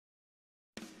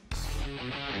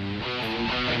Alright,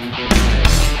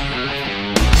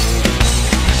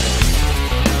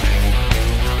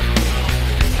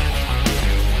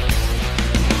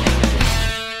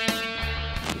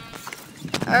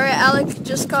 Alex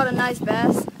just caught a nice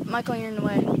bass. Michael, you're in the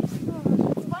way. It's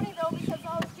funny though because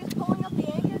I was just pulling up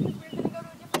the anchor because we were going to go to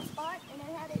a different spot and I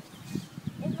had it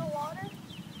in the water.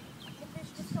 The fish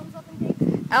just comes up and takes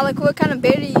it. Alex, what kind of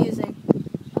bait are you using?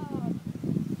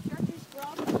 Chartreuse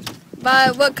grub.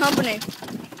 By what company?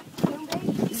 Zoom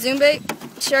bait. Zoom bait?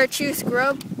 Chartreuse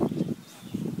grub?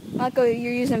 Michael,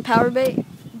 you're using power bait?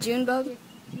 June bug?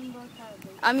 June bug power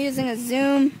bait. I'm using a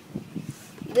Zoom.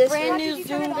 This Brand is new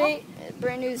Zoom Zoom bait.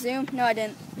 Brand new Zoom? No, I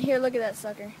didn't. Here, look at that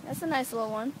sucker. That's a nice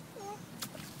little one.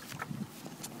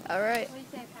 Alright. What do you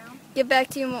say, pound? Get back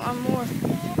to you on more.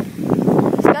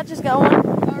 Scott just got one.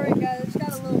 Alright guys, it's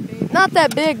got a little baby. Not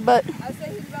that big, but... I'd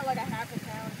say he's about like a half a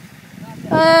pound.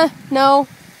 Not that no.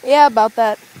 Yeah, about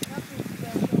that. big.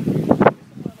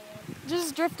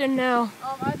 Just drifting now.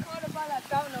 I caught it by that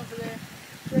fountain over there.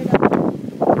 Straight up.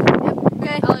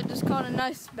 Okay. I just caught a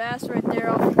nice bass right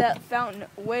there off that fountain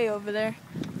way over there.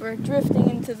 We're drifting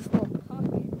into this little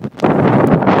pocket.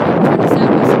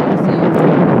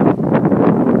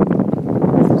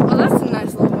 Oh, that's a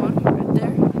nice little one right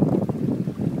there.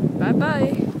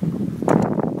 Bye-bye.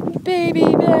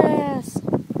 Baby bass.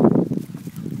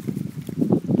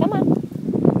 Come on.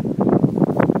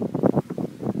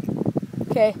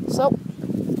 Okay, so.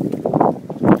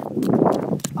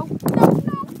 Oh, no,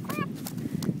 crap.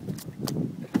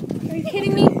 Are you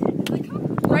kidding me?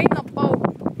 Right in the boat.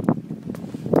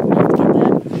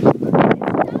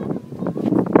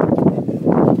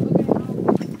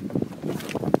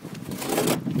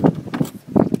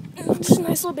 Just a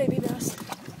nice little baby bass.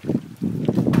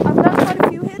 I've got quite a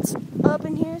few hits up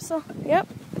in here, so yep.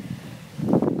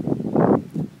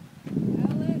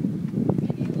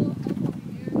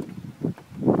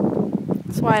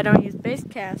 That's why I don't use base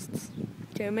casts.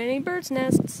 Too many bird's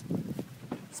nests.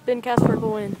 Spin cast for the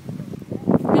win.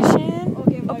 Fishing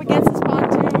up against this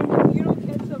pontoon. You don't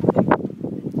catch something.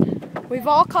 We've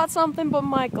all caught something but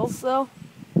Michael, so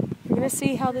we're gonna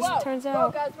see how this turns Whoa,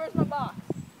 out. guys, where's my box?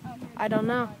 I don't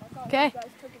know. Okay.